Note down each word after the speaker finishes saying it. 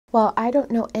Well, I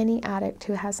don't know any addict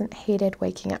who hasn't hated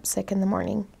waking up sick in the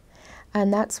morning.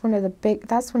 And that's one of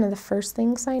the first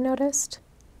things I noticed.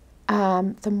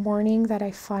 The morning that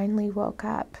I finally woke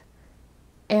up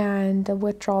and the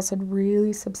withdrawals had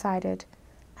really subsided.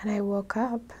 And I woke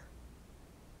up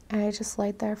and I just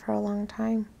laid there for a long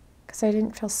time because I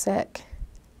didn't feel sick.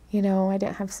 You know, I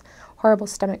didn't have horrible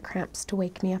stomach cramps to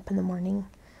wake me up in the morning.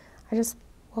 I just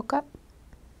woke up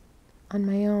on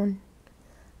my own.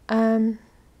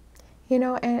 You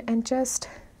know, and just,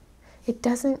 it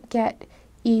doesn't get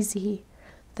easy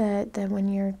when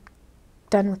you're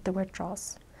done with the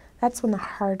withdrawals. That's when the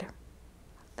hard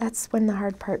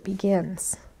part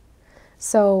begins.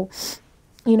 So,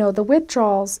 you know, the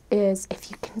withdrawals is,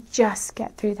 if you can just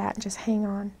get through that and just hang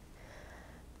on,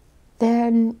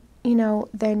 then, you know,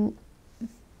 then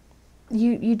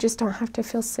you just don't have to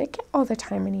feel sick all the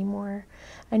time anymore.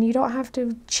 And you don't have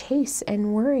to chase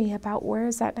and worry about where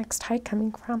is that next high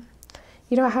coming from.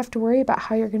 You don't have to worry about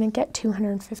how you're going to get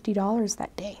 $250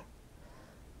 that day.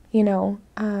 You know,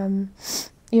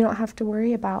 you don't have to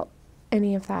worry about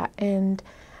any of that. And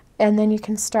then you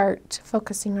can start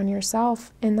focusing on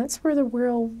yourself. And that's where the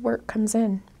real work comes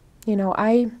in. You know,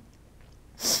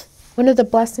 one of the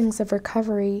blessings of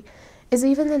recovery is,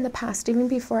 even in the past, even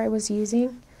before I was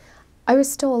using, I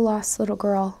was still a lost little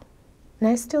girl. And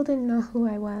I still didn't know who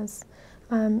I was.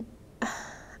 I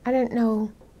didn't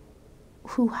know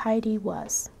who Heidi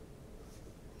was.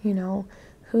 You know,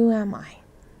 who am I?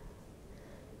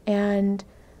 And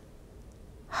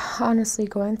honestly,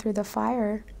 going through the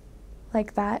fire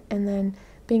like that, and then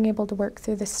being able to work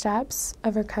through the steps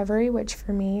of recovery, which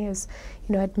for me is,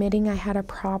 you know, admitting I had a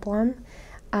problem,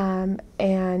 and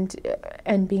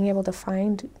being able to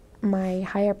find my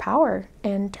higher power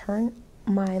and turn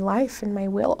my life and my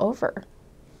will over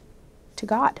to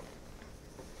God.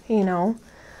 You know,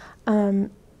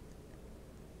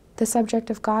 the subject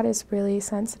of God is really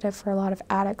sensitive for a lot of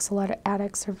addicts. A lot of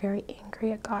addicts are very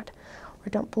angry at God or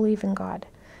don't believe in God.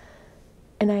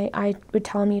 And I would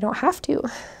tell them, you don't have to,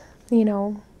 you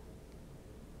know.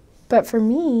 But for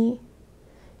me,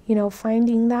 you know,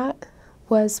 finding that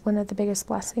was one of the biggest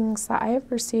blessings that I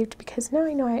have received, because now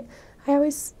I know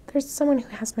there's someone who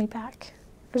has my back.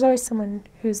 There's always someone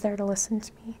who's there to listen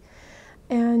to me.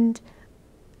 And,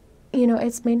 you know,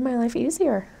 it's made my life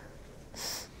easier.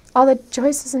 All the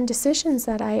choices and decisions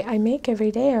that I make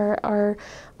every day are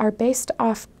based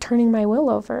off turning my will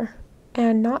over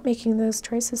and not making those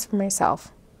choices for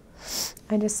myself.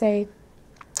 I just say,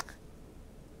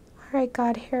 all right,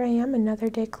 God, here I am, another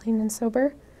day clean and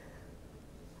sober.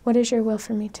 What is your will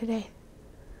for me today?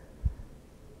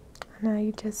 And now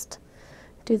you just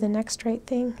do the next right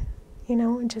thing, you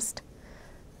know, and just,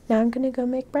 now I'm going to go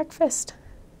make breakfast.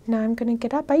 Now I'm going to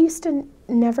get up. I used to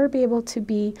never be able to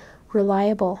be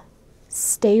reliable,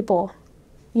 stable,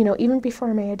 you know, even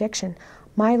before my addiction.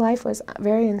 My life was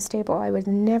very unstable. I would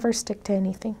never stick to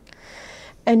anything.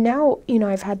 And now, you know,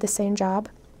 I've had the same job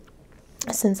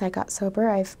since I got sober.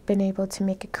 I've been able to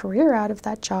make a career out of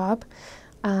that job.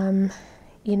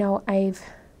 You know, I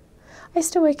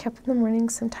still wake up in the morning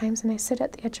sometimes and I sit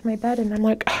at the edge of my bed and I'm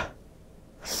like,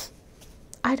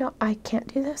 I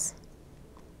can't do this.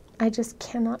 I just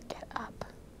cannot get up.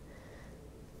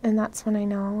 And that's when I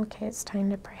know, okay, it's time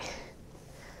to pray.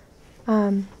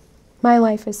 My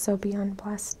life is so beyond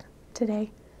blessed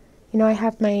today. You know, I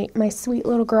have my sweet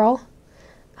little girl,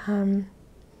 you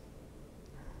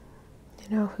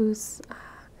know, who's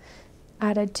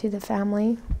added to the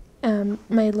family.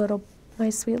 My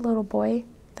sweet little boy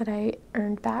that I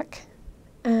earned back.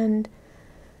 And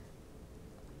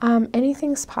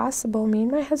anything's possible. Me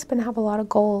and my husband have a lot of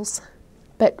goals,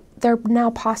 but they're now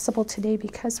possible today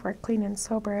because we're clean and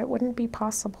sober. It wouldn't be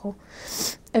possible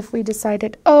if we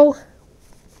decided, oh,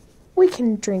 we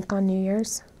can drink on New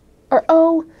Year's, or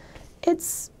oh,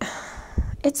 it's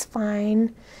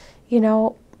fine. You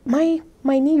know, my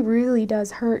knee really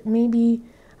does hurt. Maybe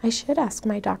I should ask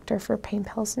my doctor for pain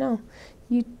pills. No,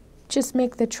 you just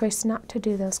make the choice not to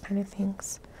do those kind of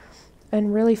things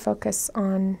and really focus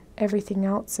on everything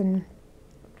else, and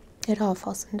it all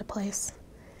falls into place.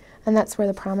 And that's where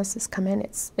the promises come in.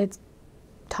 It's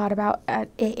taught about at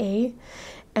AA,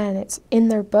 and it's in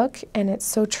their book, and it's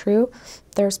so true.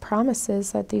 There's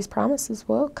promises that these promises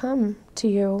will come to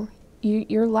you.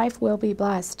 Your life will be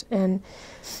blessed, and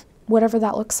whatever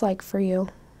that looks like for you,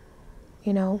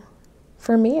 you know.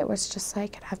 For me, it was just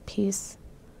like, I could have peace.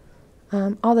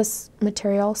 All this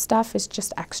material stuff is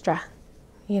just extra,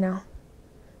 you know.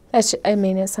 It's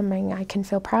something I can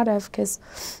feel proud of, because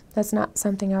that's not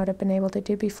something I would have been able to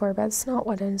do before, but it's not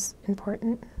what is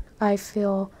important. I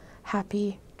feel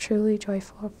happy, truly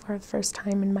joyful for the first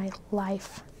time in my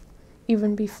life.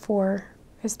 even before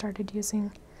I started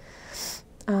using.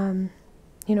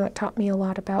 You know, it taught me a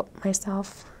lot about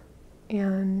myself,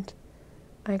 and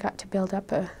I got to build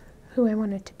up who I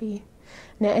wanted to be.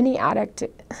 Now, any addict,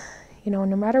 you know,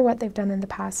 no matter what they've done in the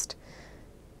past,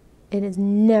 it is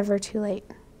never too late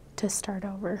to start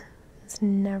over. It's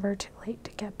never too late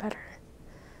to get better.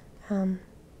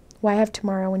 Why have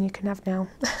tomorrow when you can have now?